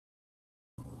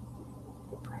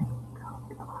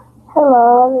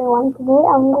Hello everyone, today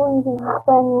I'm going to be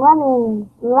playing Lemming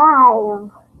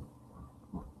live.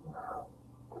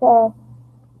 Okay,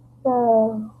 so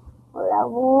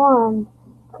level 1,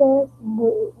 test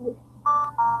dig.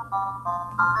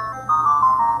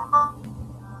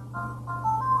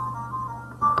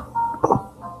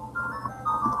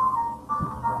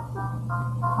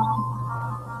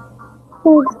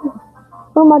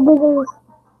 Oh my diggers.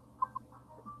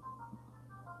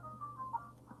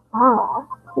 Ah,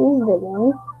 he's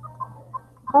digging.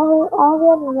 All the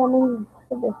other lemmings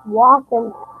are just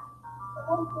walking.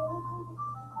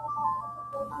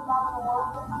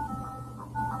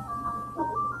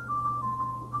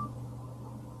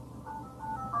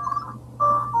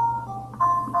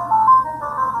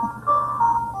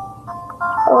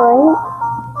 Alright.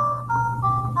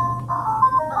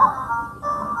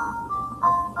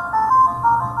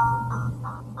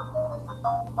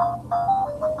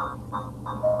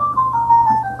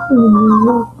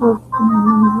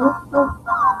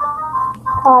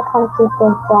 I can't keep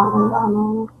this falling down on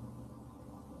it.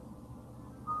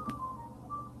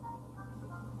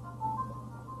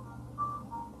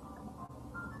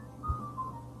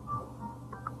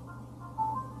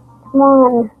 Come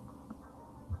on.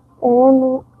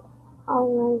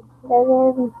 Alright, they're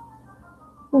in.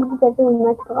 Need to get to the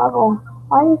next level.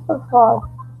 Why are you so slow?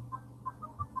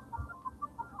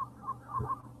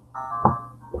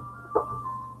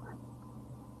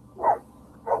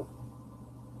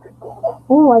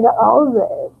 Oh, I got all of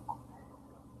it.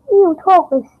 You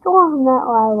totally stormed that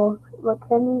level, but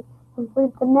can you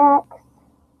complete the next?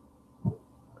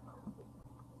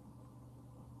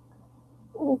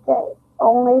 Okay,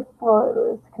 only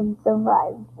floaters can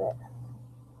survive this.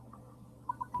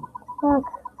 Look.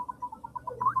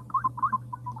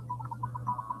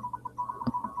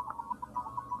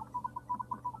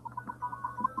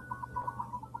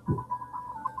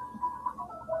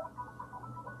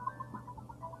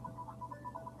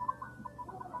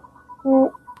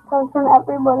 So turn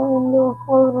everybody into a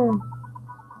floater.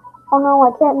 Oh no,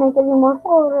 I can't make any more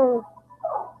floaters.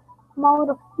 I'm out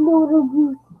of floater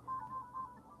juice.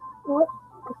 What?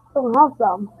 I still have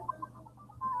some.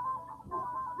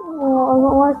 Oh, it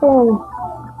wasn't working.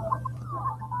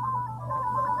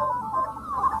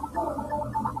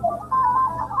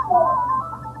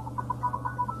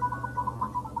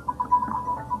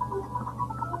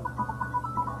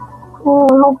 Oh,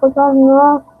 I hope I got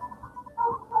enough.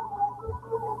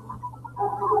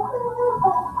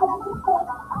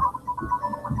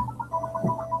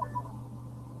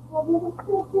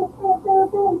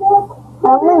 I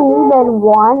only needed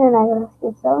one and I got to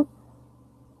get some.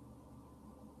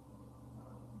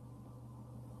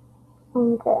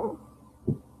 Okay.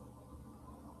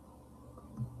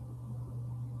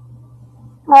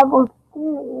 Level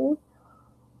 3.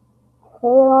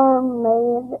 Taylor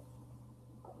made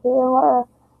Taylor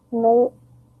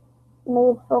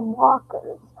made for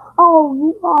blockers. Oh,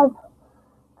 you guys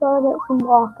got it from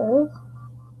blockers.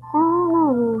 Ah,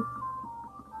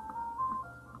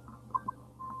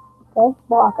 okay,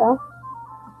 blocker.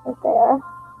 Right there.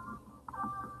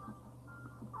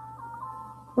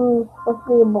 Supposed to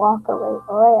be a blocker right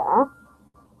there.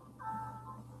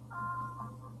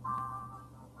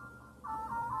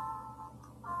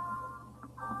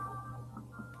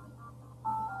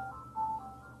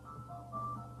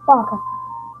 Blocker.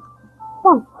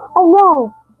 Come on. Oh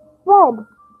no! Red!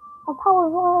 My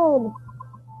power's red!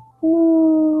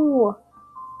 No!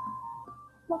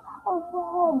 My power's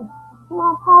red!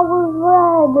 My power's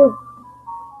red!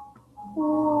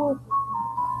 No!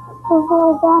 It's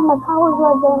really bad. My power's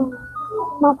red then.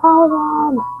 My power's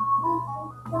red!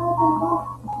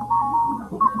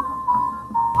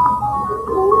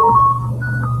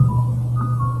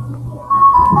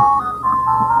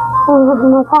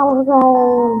 My power's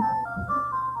red!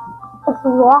 It's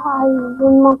live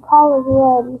when my power's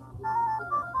red.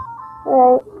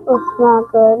 Right, it's not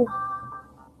good.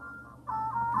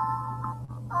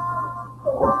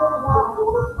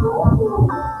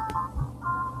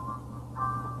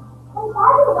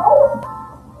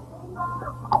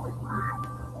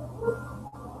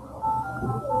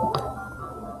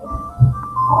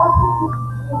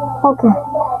 Okay.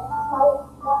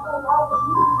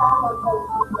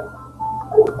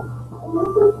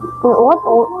 What?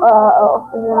 Oh,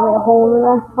 there's gonna be a hole in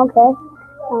there. Okay.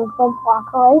 There's a block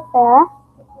right there.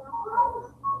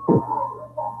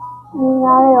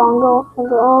 Now they don't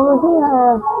go over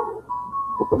here.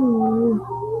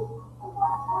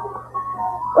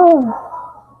 Ugh.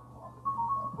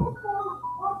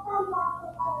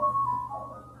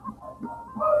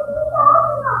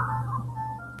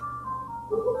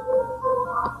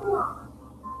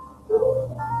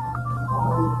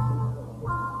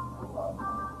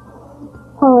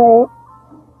 Alright,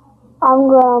 I'm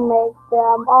gonna make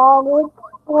them all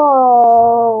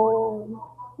explode.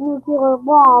 Nuclear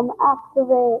bomb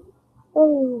activate.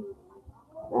 Three.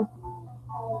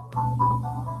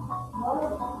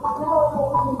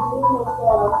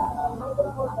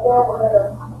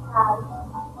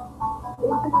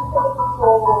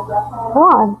 Come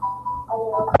on.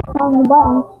 On the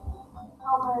button.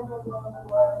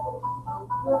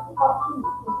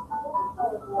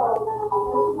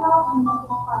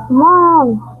 Come on.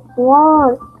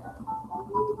 Work.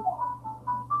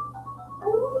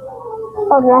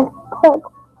 Oh, nice click.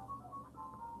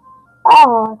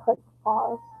 Oh, I clicked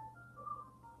pause.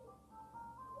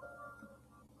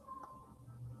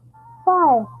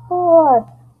 5, 4,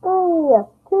 3,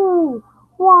 2,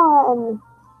 1.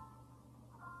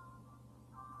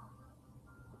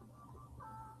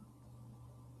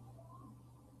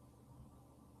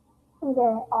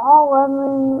 Okay, all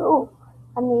lemon. Ooh,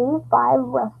 I need 5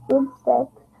 rusted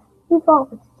sticks. You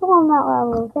focus still on that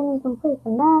lemon. Can you complete the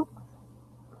next?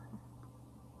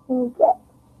 Okay.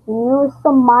 Use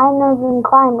some miners and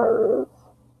climbers.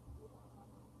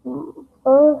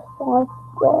 First, let's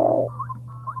get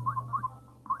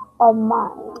a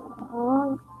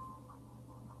miner.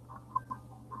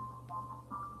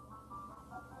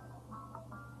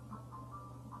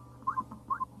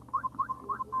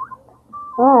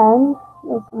 Then,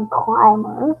 there's some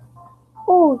climbers.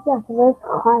 Oh, yes, let's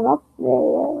climb up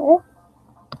there.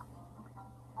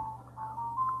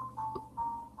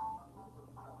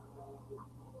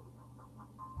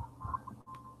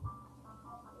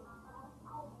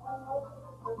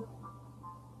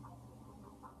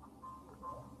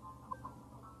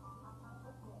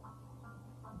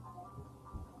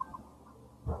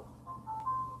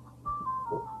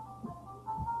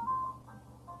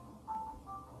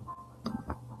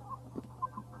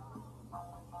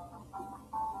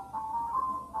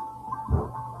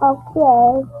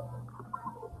 Okay.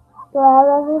 Do I have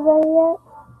everybody yet?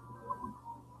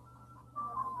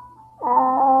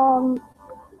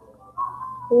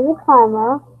 Here's a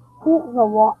climber. Here's a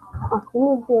wall. Oh, you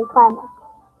need to be a climber.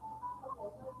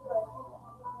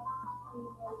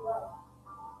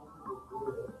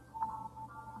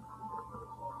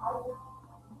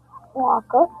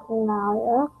 Walk up. Now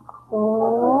you're a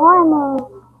climber.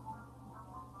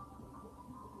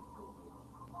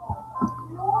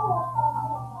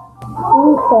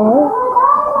 Okay.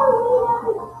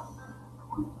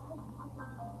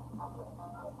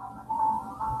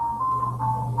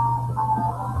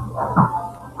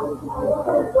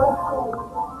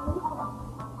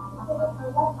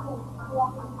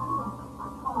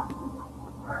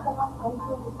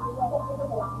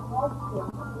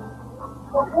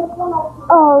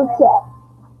 Okay.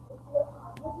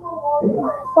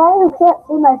 Sorry you can't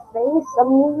see my face.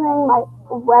 I'm using my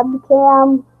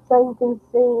webcam so you can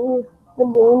see the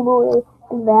Game Boy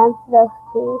Advanced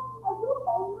SP.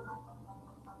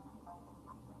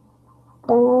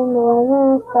 And the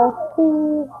SP.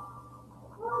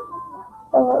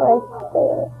 Right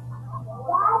there.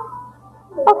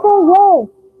 Okay, yay!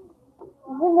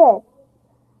 Did it.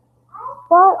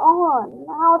 Spot on.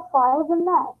 Now it's fire the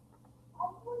net.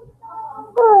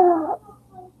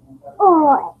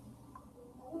 Alright.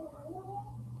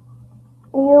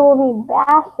 You will be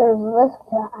bastards this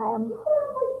time.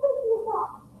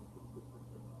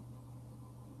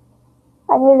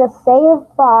 I need to save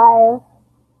 5.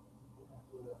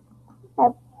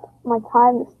 My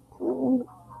time is 2.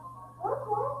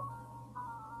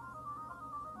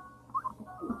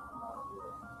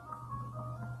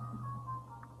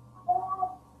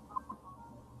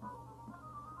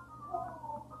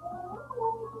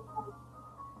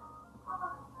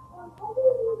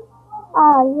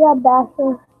 Ah, yeah,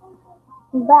 bastard.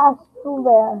 Bastard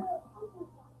there.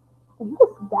 Did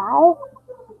this die?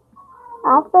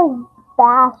 After he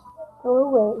bashed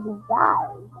through it, he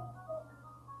died.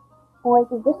 Or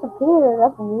he disappeared.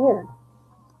 That's weird.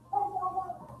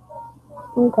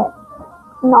 Okay.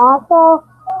 And also,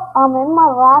 in my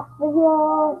last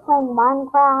video playing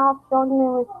Minecraft,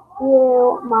 showing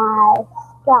you my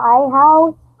sky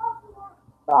house.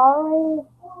 Sorry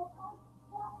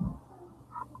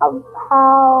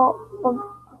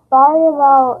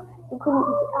about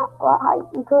how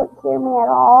you couldn't hear me at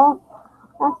all.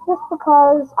 That's just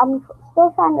because I'm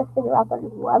still trying to figure out the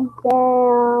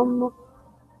webcam.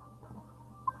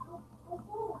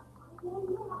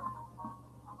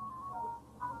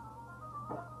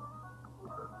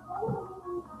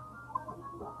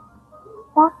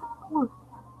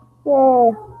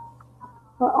 Yay.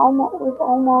 We've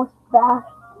almost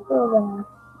bashed through there.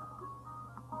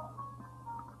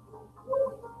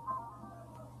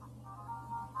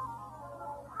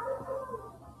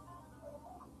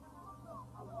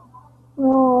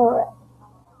 Alright.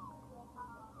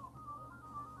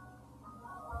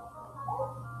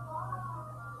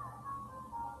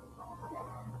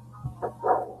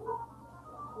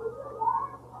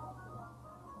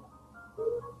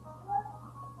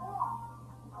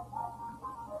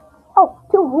 Oh,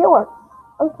 2 viewers.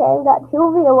 Okay, we got 2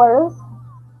 viewers.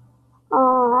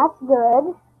 That's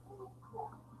good.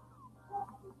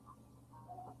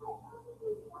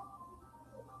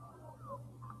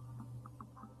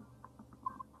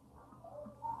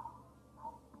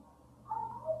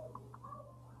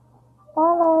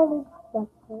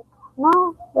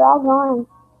 No, they're all gone.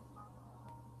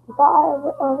 I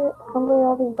thought somebody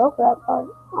already broke that part.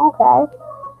 Okay.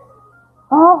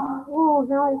 Oh,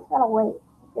 now I just gotta wait.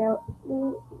 There.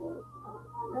 No.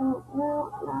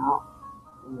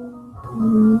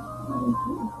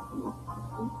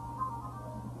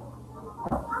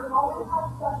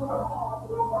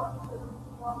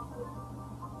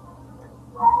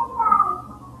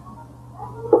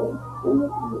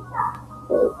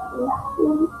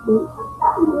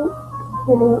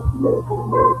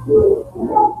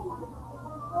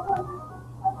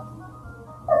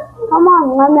 Come on,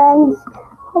 lemons.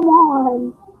 Come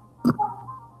on.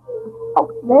 Oh,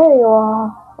 there you are.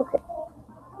 Okay.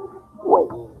 Wait.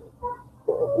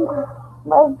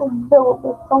 Let's just build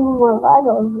with some more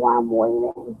Legos while I'm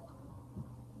waiting.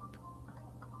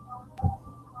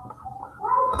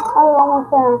 I was almost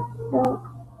there.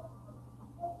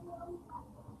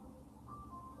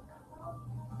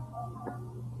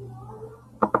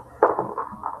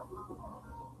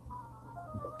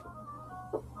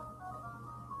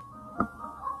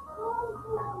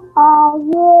 Oh,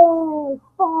 yay!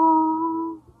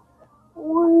 Fun!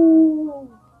 Woo!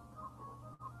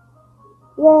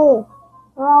 Yay!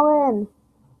 We're all in.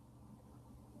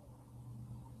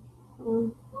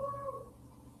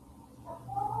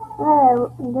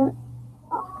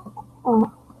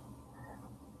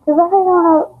 Cause I don't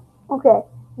know. Okay,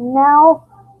 now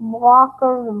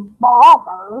blockers and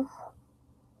bombers.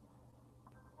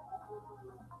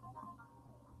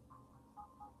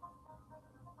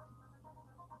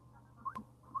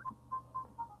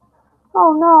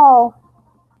 Oh no!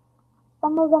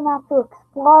 Some of them have to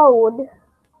explode.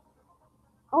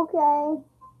 Okay.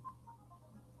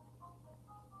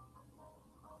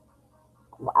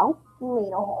 Well, we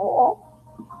made a hole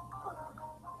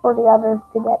for the others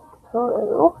to get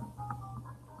through.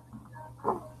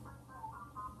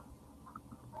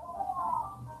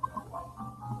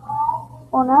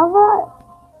 Well, now that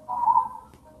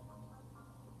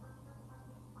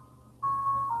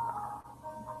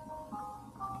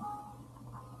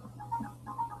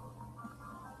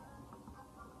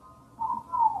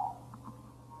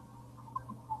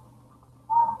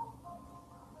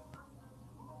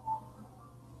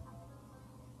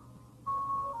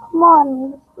come on,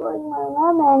 you're destroying my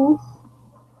lemons.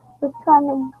 Just trying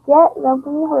to get the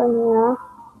beaver here.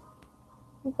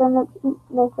 I'm gonna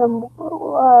make them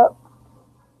blow up.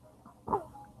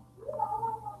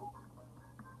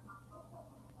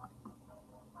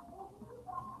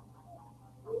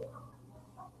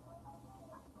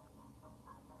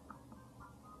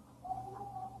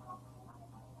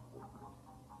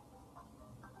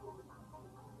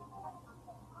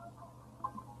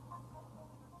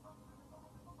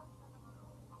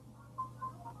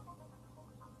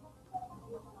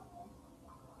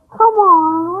 Come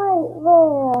on, right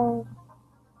there.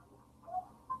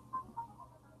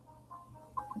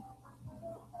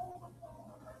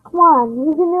 Come on,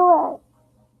 you can do it.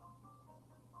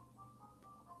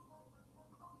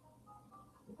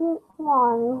 Come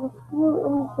on, there's a few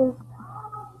inches.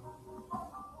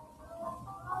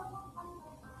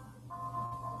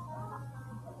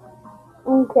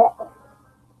 Okay.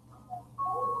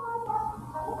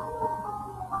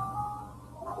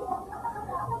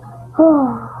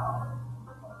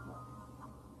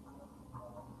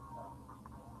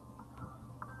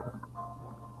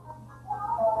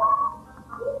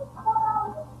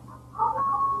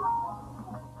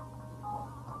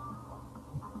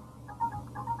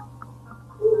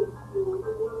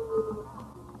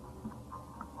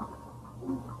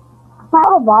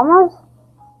 Not bombers?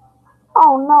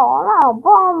 Oh no, not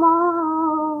bombers!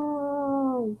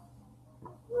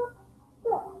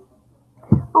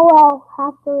 Oh well,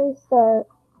 have to restart.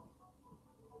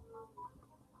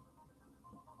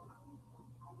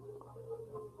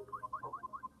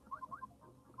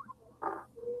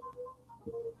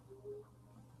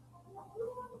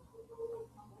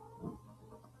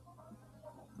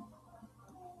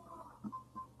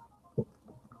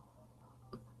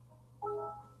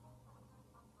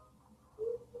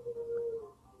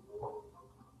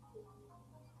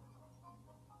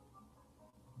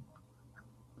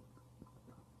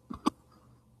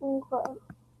 but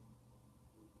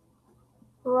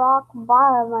rock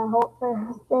bottom. I hope for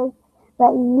a sake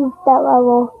that you nuke that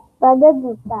level. But I did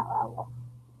nuke that level.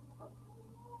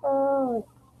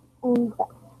 And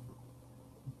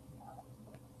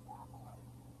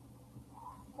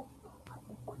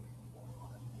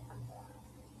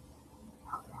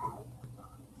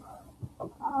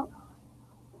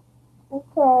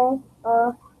okay.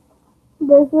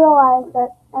 Just realize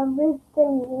that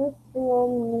everything you see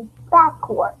is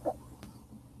backwards.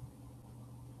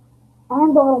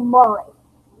 And a little Murray.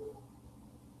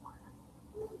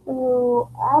 So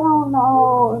I don't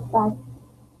know if I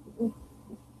can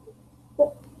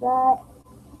fix that,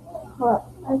 but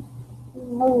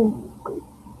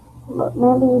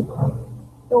maybe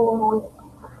so.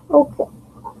 Okay.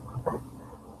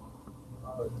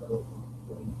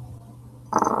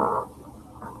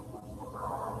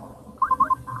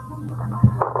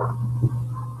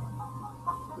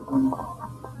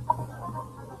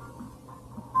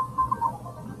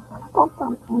 Okay.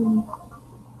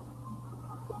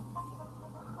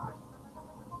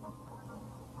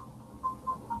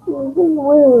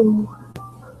 Woo.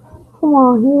 Come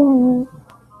on, here.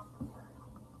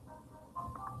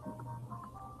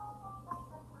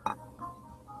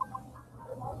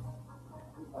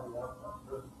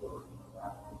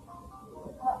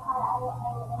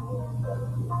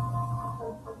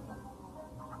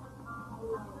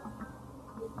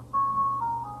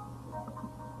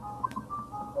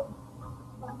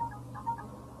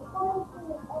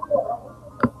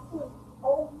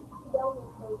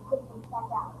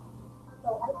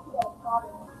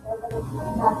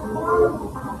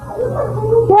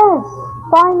 Yes,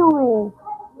 finally.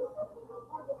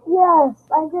 Yes,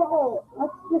 I did it.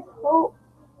 Let's just hope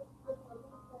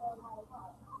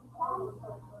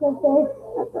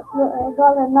that I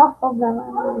got enough of them.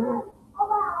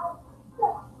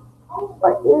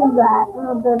 What is that?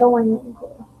 They're going into.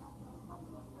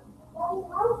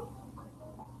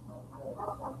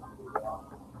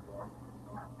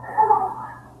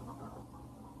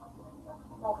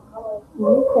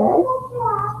 Okay.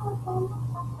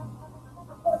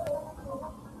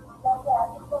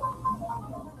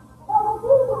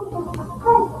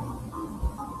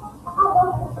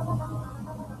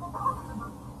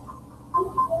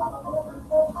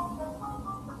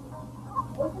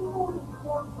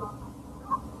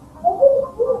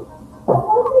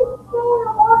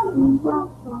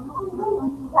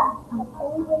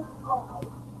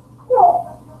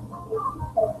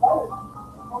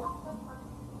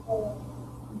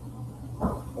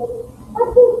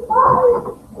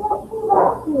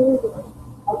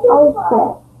 Okay.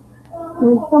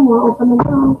 And someone open the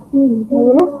door. Maybe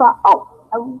this spot. Oh,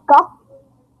 I got.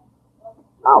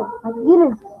 Oh, I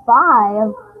needed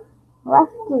 5.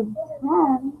 Rescued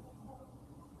 10.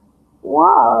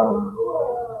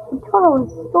 Whoa. We totally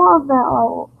stormed that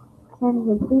level. Can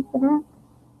you keep it?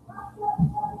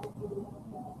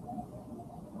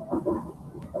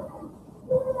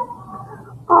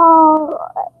 Oh,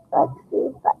 let's see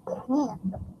if I can.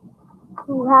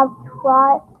 You have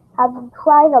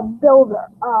tried a builder.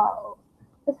 Oh,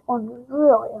 this one's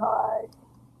really hard.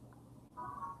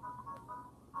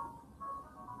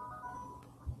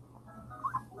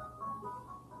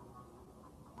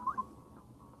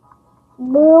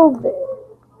 Build it.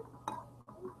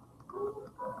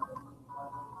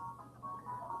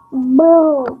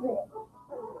 Build it.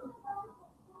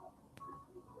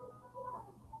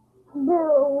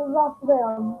 Build up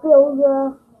there,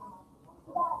 builder.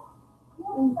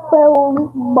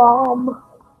 Build bomb.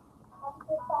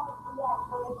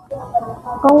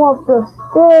 Go up the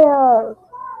stairs.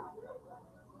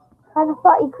 I just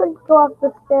thought you couldn't go up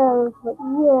the stairs, but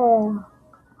yeah.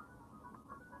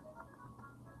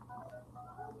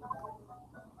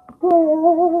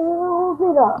 Build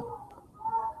it up.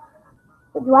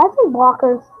 Do I have any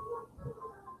blockers?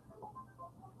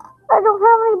 I don't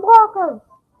have any blockers.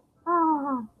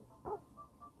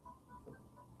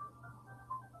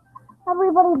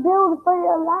 Everybody build for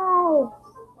your lives.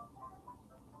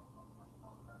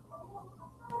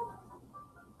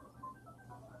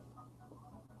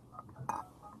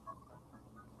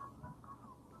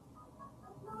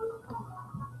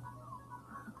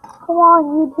 Come on,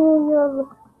 you two, you're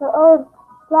the Earth's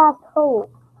last hope.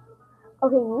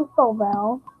 Okay, you fell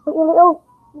down. But you're like, oh,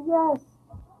 yes,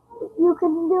 you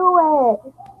can do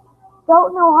it.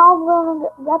 Don't know how I'm going to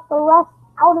get the rest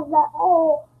out of that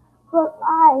hole, but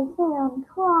I can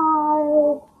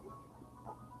try.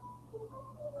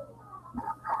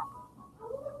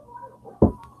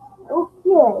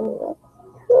 Okay, let's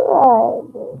try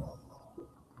this.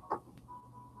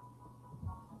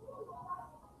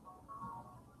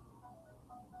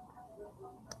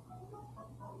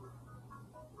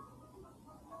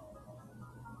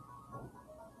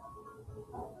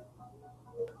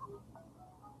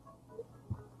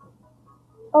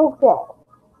 Okay.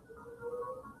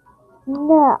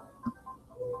 Now.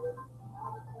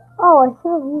 Oh, I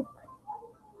should have used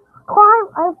climb.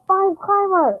 I have 5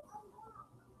 climbers.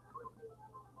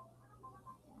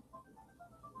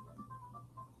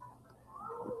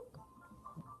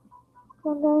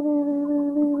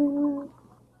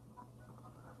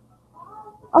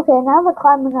 Okay, now they're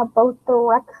climbing up both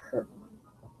directions.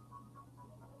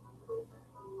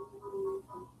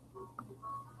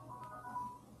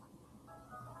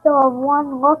 Still have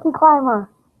one lucky climber.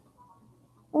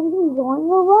 And he's going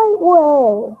the right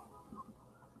way.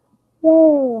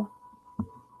 Yay.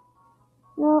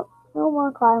 No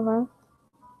more climbers.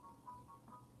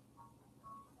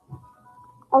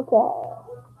 Okay.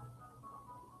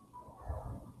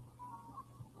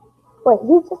 Wait,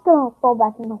 he's just gonna fall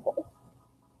back in the hole.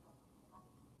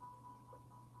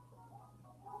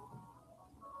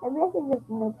 Maybe I should just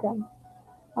nuke him.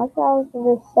 I'll try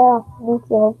to just set off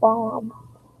nuclear bomb.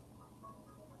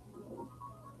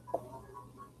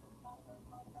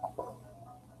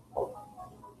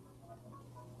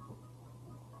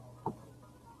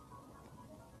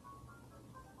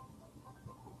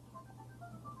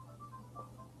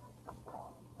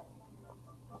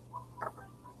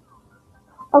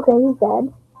 Okay, he's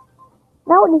dead.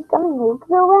 Now he's gonna nuke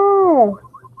the rest.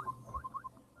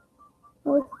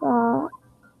 What's that?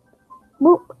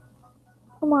 Boop.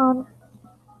 Come on.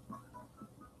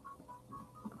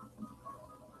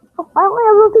 Oh, I only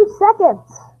have 2 seconds.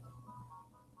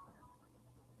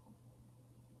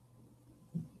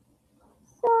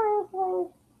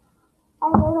 Seriously? I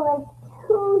had like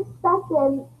 2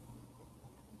 seconds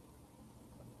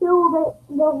till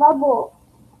the level.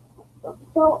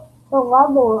 Till the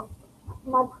level.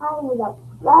 My time was up.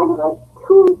 I had like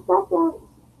 2 seconds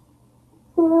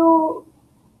till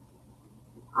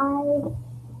I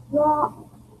got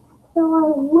till I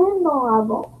win the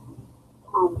level.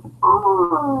 Come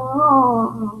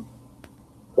on.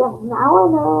 Yeah, now I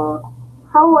know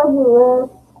how I do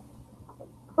this.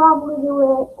 Probably do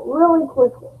it really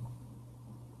quickly.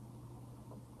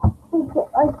 Okay,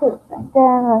 I take that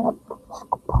down.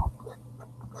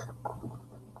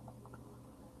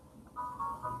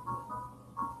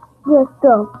 Just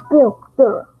a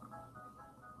builder.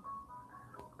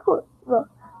 Put the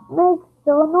make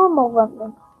the normal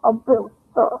lemming a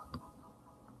builder.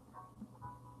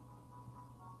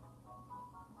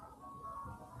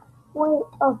 Wait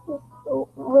a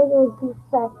 2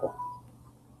 seconds.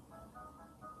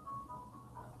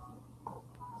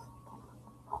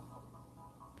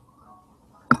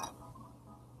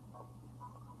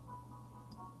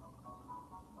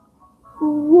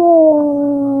 Yay!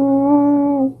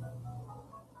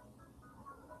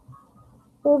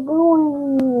 They're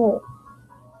doing it.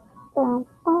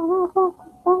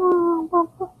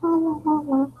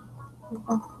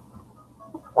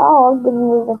 Oh, the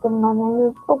music in my name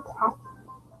is so catchy.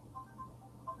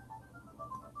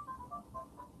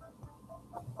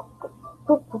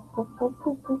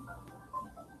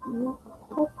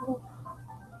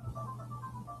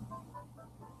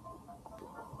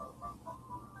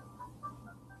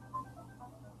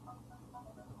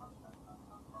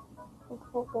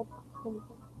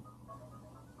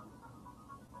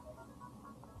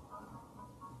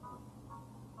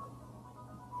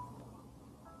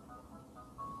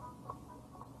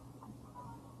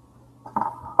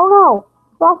 Oh no!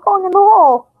 Rock's going in the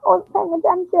hole! I was paying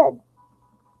attention!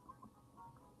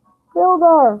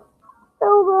 Builder!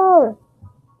 Builder!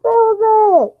 Build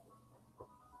it!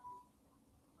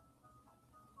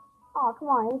 Oh, come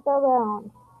on, you fell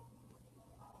down.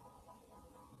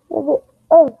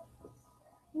 Oh!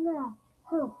 Yeah!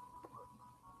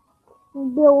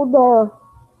 Builder!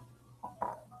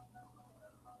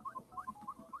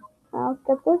 Now let's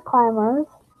get those climbers.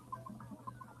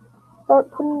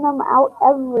 Start putting them out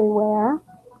everywhere.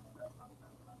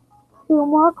 2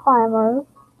 more climbers.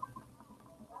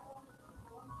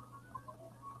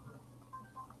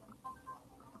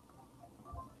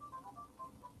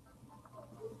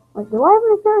 Wait, do I have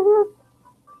any parachutes?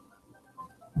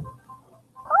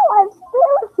 Oh, I have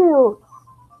parachutes!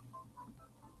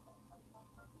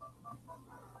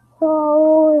 So,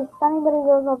 if anybody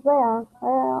goes up there,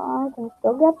 I can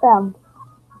still get them.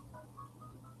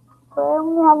 But I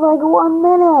only have like 1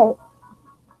 minute.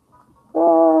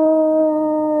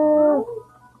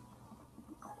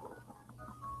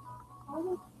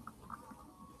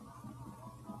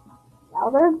 Now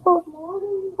there's both.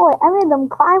 Boy, I made them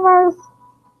climbers.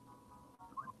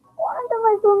 Why am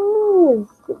I doing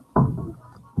these?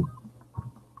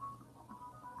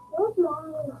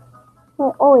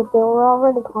 Wait, oh wait, they were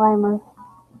already climbers.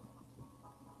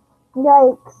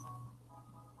 Yikes.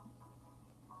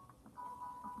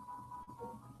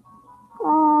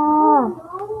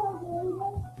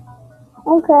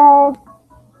 Okay.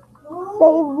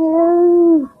 Save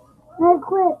you. Hey,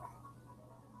 quick.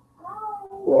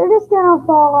 You're just gonna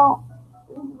fall out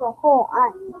into the hole,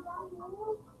 aren't you?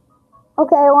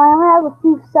 Okay, well, I only have a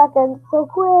few seconds, so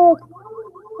quick.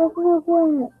 Let's move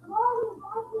in.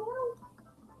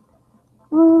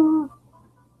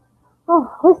 Oh,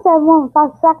 at least I have more than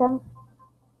 5 seconds.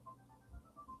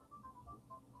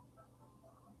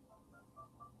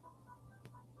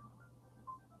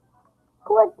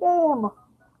 Quick game.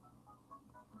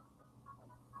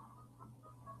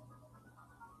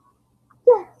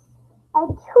 Yes, I have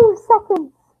 2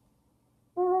 seconds.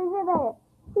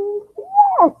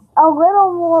 Yes, a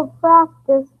little more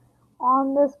practice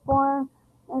on this one.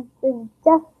 It's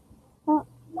just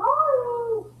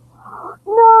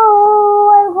no,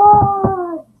 I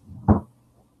lost.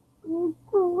 Need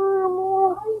to learn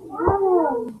more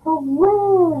to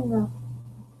win.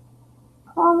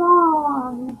 Come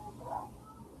on.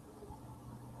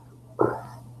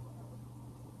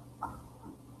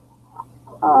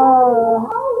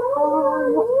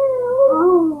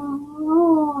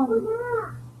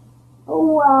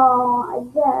 Well, I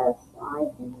guess I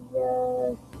can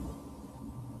just.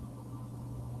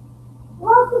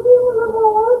 Lots of people are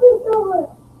going to do it.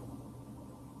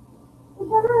 We're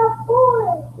gonna have four.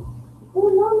 Oh,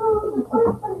 no,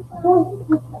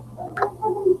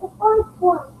 the first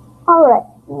one. Alright,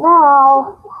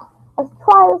 now let's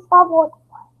try this level.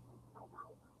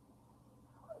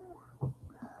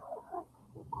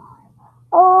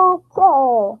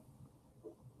 Okay,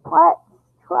 let's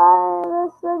try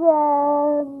this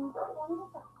again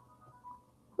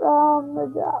from the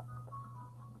jump.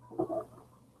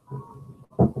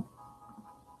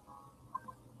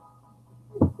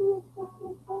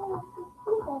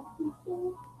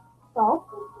 So,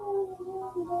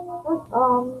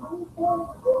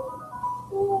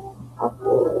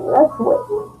 okay, let's wait.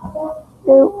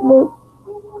 Nope.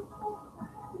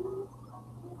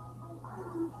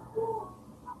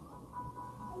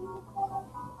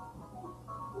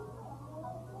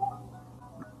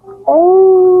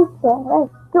 Okay,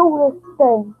 let's do this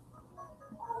thing.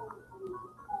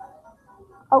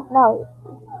 Oh no.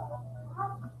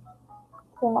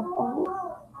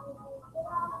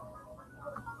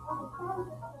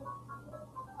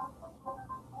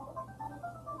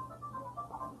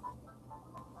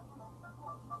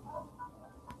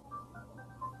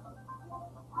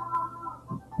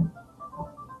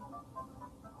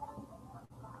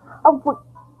 Oh, wait.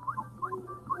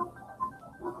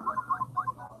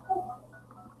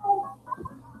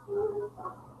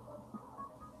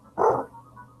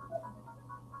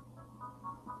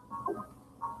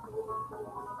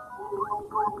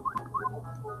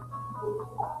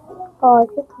 Oh,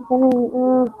 it's just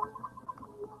beginning.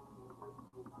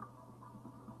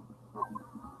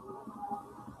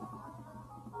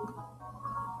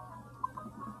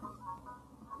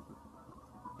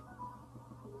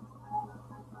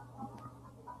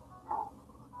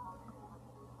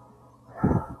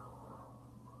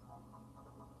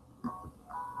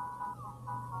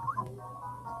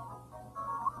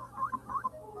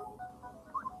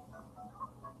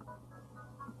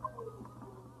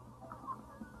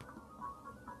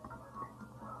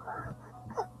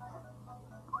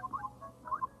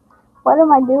 What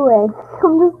am I doing?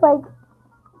 I'm just like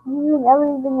using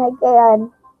everything I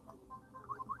can.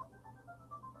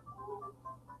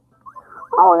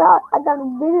 Oh god, I gotta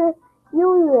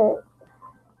use it.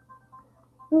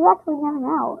 He's actually getting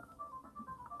out.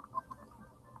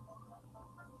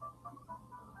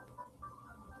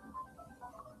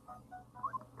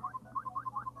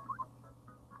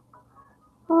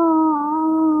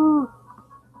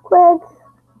 Quick,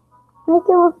 make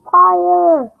it with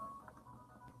fire.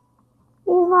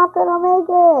 He's not gonna make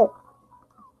it.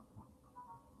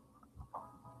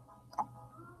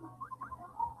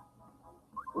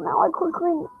 Now I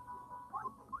quickly.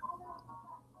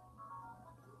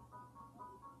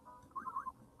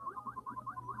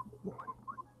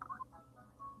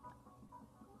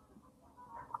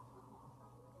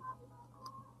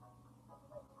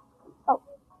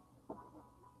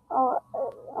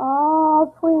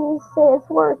 Oh, please say it's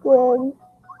working.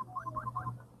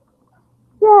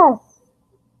 Yes.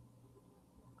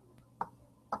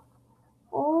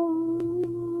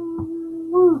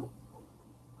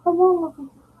 Come on,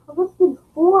 I just did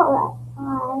 4 that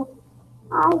time.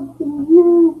 I can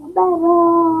use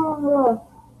better.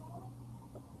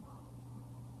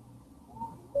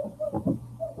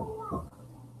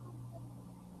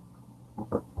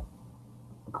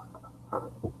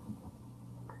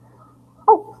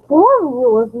 Oh, 4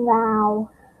 viewers now.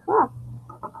 Huh.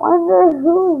 Wonder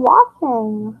who's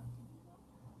watching.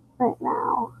 right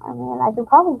now. I mean, I could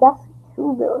probably guess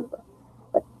 2 bills,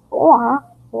 but 4?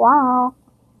 Wow.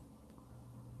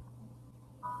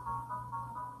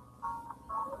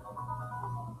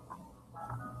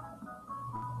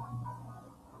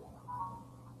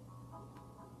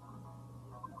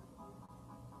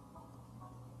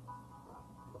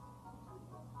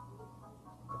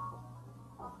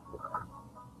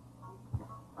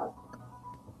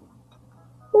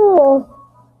 Yes.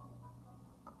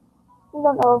 I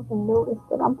don't know if you noticed,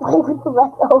 but I'm playing with the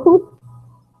Legos.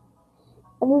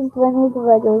 I'm just playing with the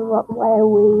Legos while I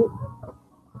wait.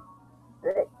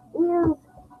 It is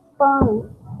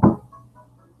fun.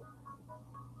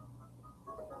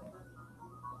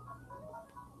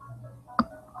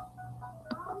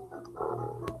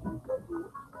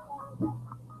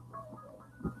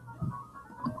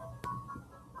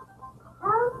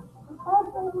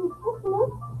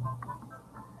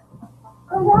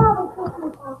 Yeah.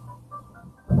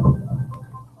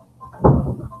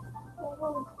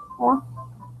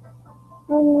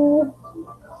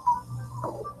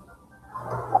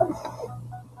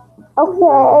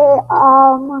 Okay,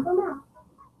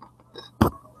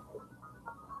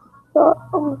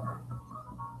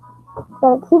 so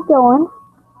keep going.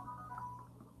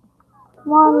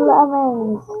 Come on,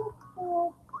 lemons.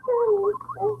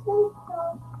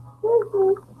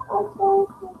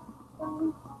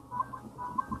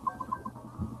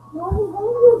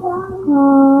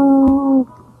 Hmm.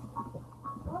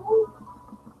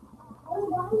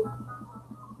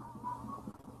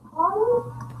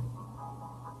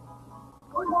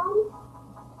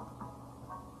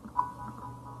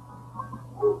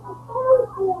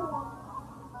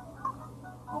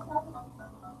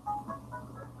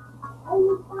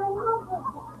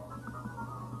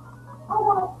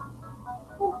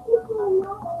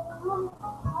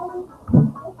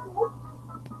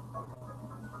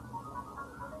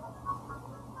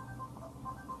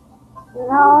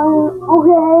 No,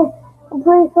 okay. I'm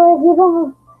pretty sure he's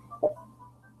almost.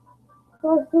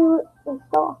 Let's see what we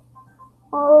saw.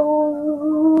 Oh,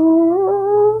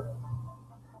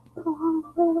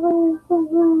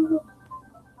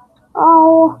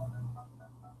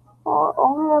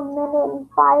 only a minute and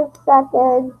 5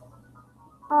 seconds.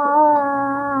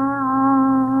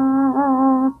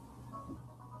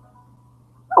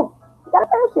 Oh, we got a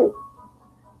parachute.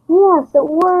 Yes, it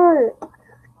worked.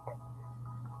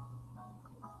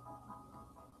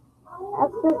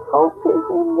 Let's just hope he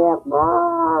can get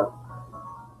back.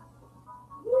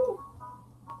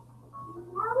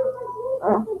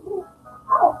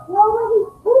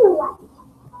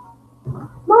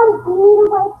 Mom, you need a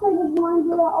white shirt if you want to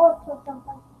do that or something.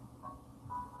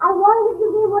 I wanted to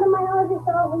be one of my other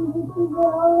songs and you can get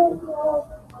all of it.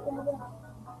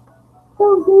 So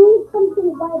we need something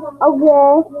by them.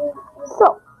 Okay. So.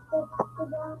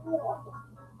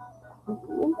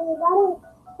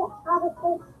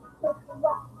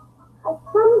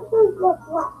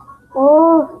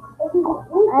 Oh,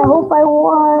 I hope I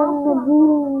won the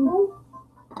game.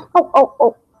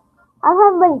 Oh. I don't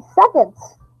have many seconds.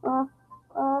 Don't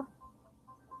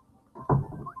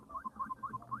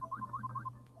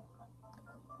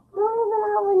even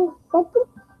have any seconds.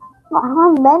 I don't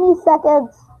have many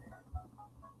seconds.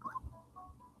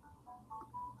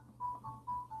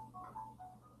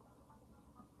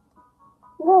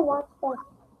 No, watch this.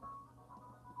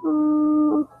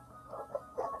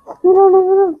 We don't have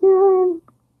enough time.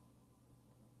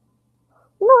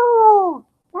 No,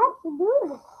 that's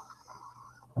good.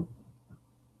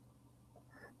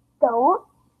 Don't.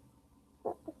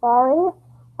 Sorry.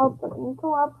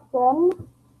 Interruption.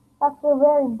 That's a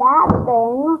very bad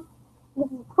thing.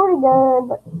 This is pretty good,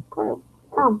 but pretty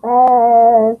not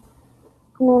bad. I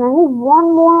mean, I need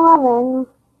one more lemon.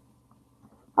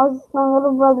 I was just my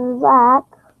little brother Zach.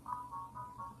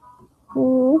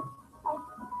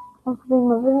 I'm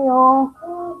doing a video.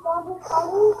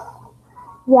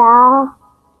 Yeah.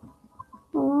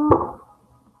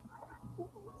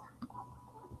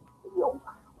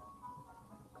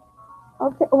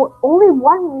 Okay, only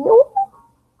one view?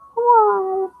 Come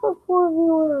on, it's for 4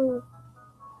 viewers.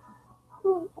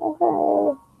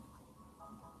 Okay.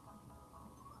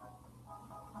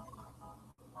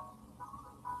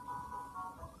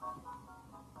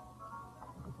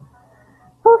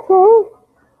 Okay.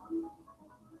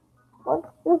 Let's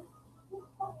just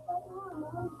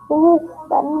finish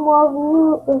 7 more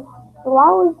views. Why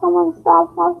would someone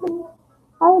stop watching?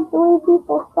 Why would 3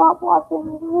 people stop watching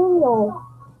this video?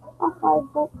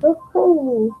 That's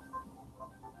crazy.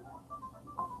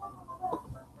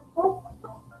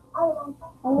 I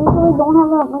usually don't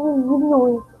have that many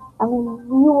viewers.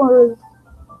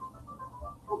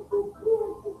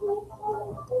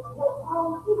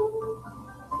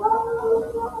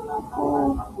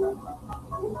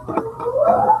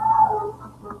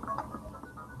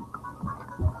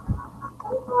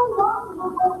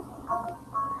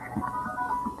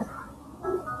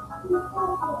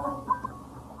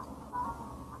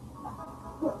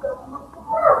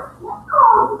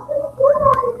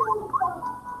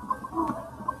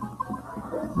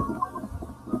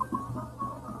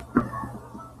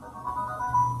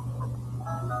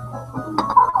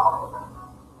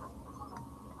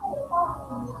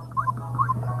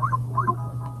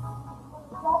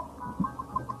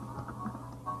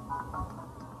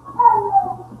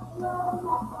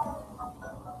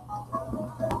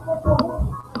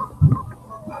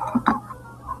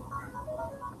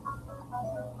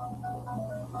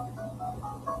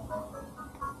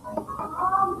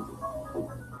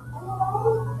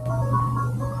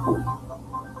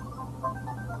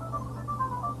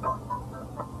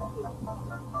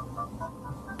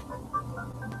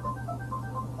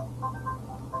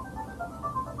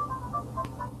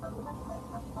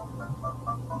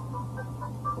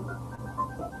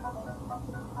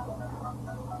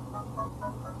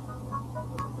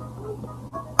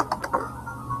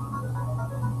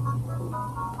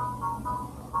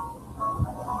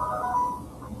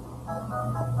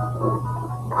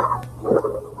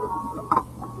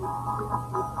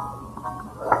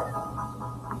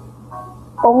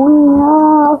 Only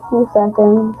a few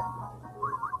seconds.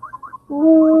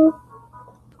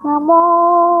 I'm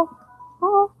all,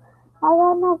 I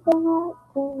got nothing else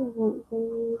to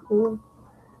do.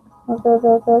 I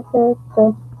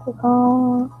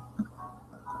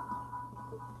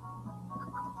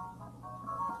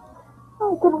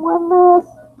can win this.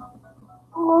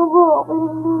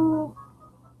 Oh,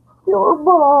 your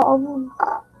bomb.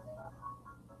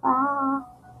 Ah,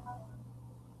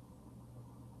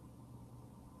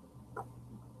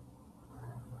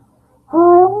 I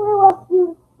only left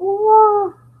you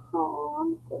four. Oh, I'm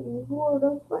getting bored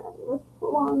of playing this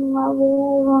one level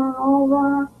over and over.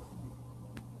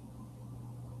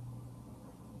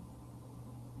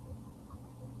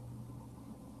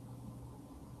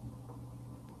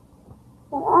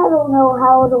 And I don't know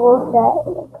how to look at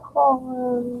the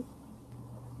column.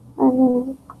 I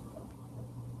mean,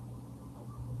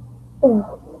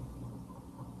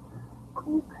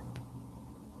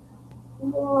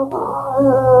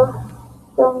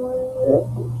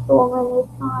 so many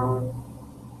times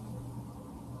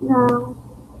now.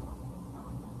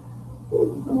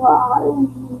 Wow.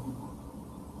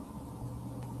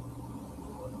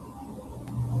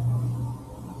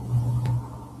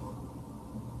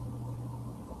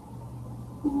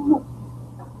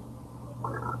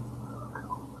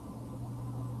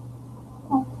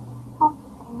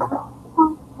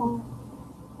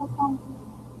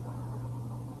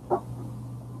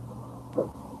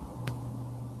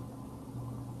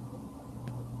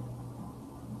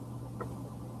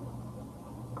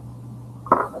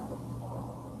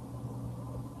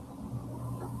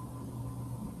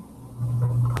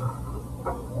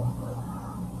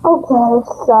 Okay,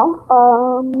 so,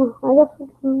 I guess we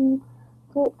can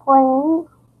keep playing.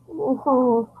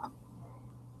 Okay.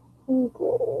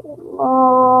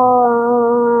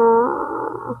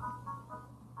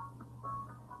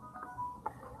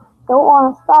 Don't want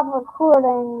to stop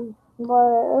recording,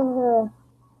 but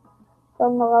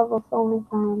done the level so many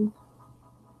times.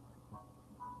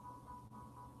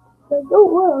 So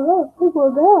don't want to let people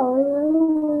down.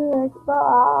 Like,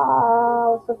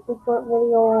 it's a short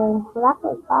video. That's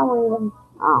what probably even,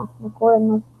 recording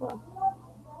this for a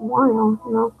while,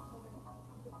 you know.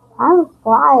 Time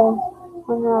flies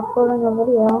when you're recording a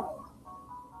video.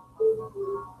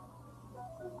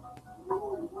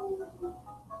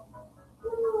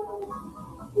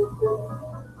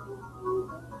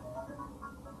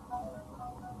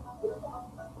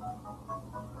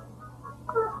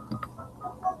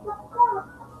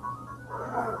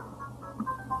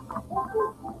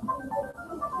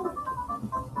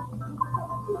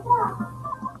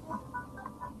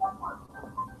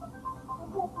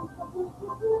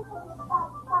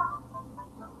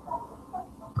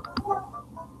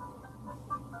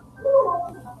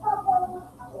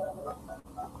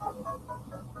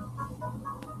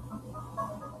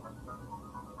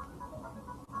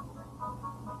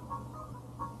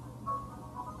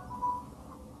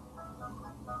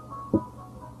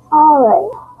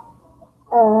 Alright.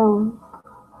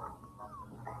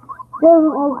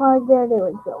 Doesn't look like they're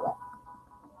doing so well.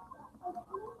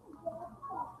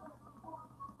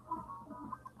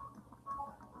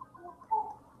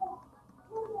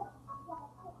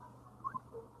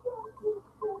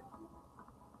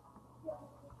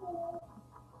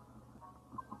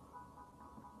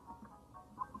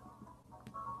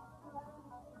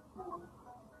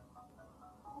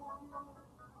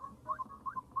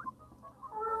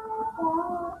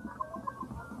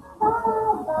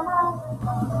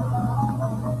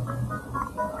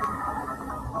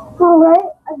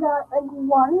 I got like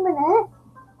 1 minute.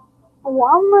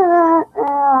 1 minute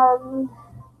and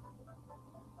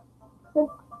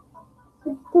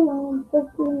 15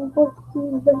 seconds.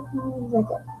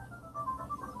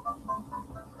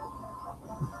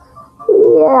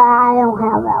 Yeah, I don't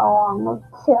have that long of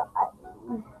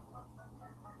time.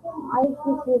 I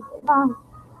think it's fun.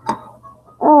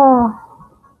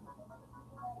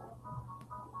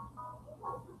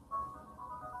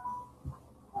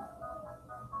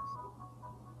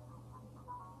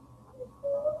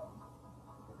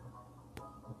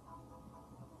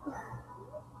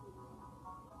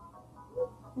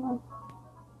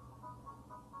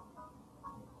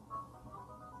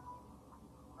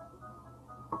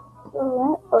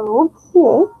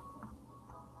 Okay.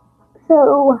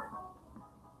 So,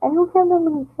 I don't have that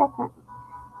many seconds.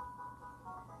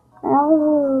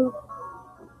 Oh,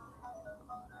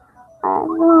 I'm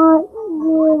not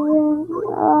giving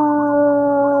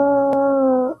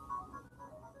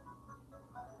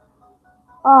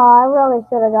Oh, I really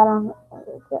should have got on.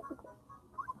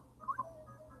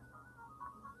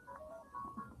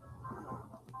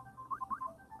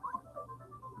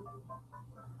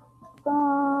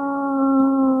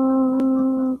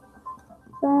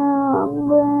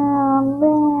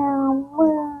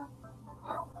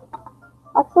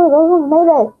 Actually, those ones made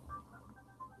it.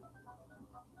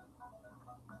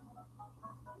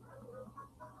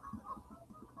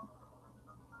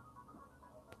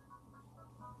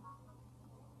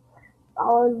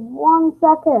 Oh, 1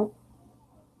 second.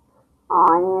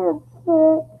 I need to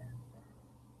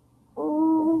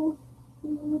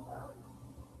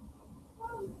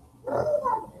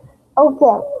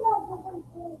Okay.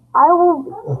 I will be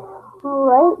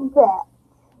right back.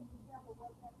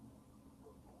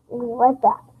 Right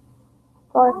back.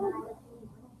 For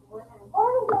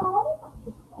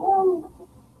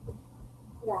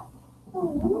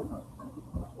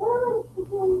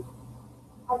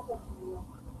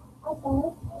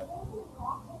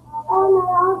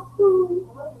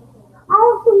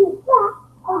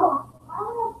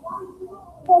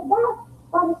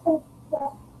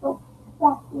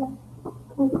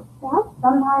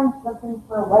Sometimes looking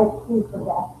for a white shoe for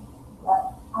death,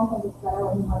 but I think it's better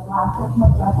when you wear glasses.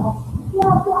 Much better. Yeah,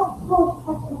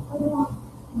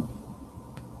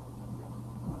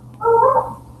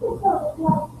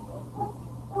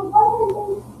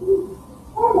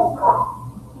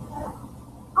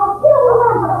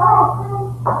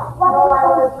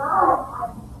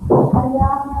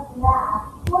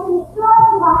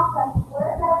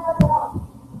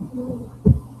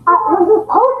 I'm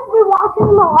supposed to be watching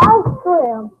the live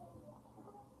stream.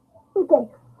 Okay,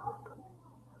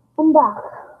 I'm back.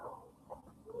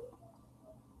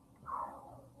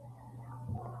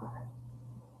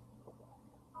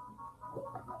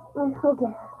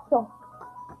 Okay, so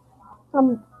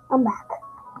I'm back.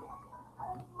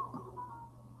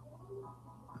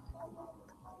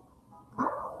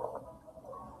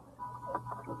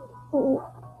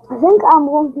 I think I'm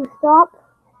going to stop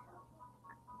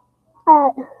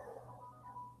at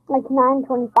like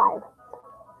 9:25.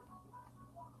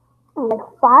 In like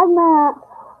 5 minutes,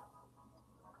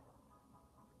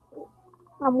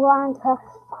 I'm going to stop.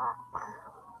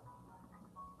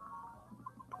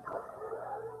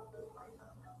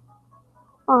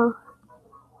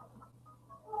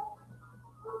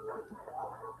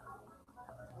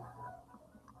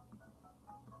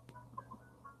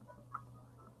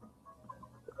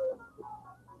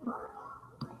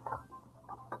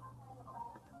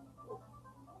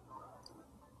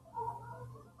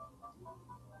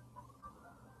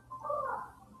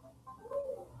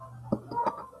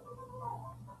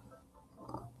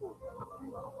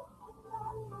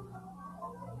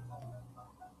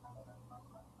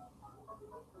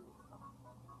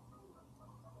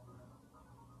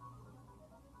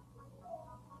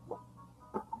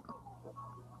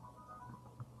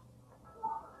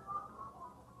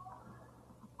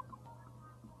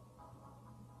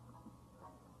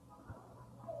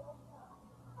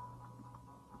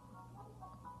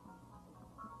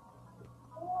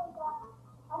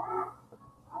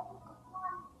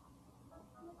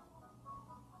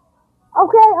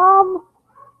 Okay,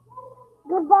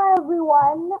 goodbye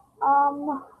everyone.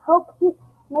 Hope you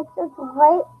make sure to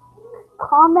rate,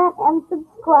 comment, and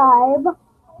subscribe.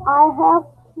 I have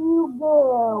to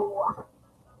go.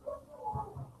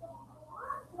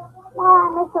 Bye,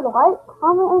 make sure to like,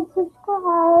 comment, and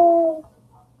subscribe.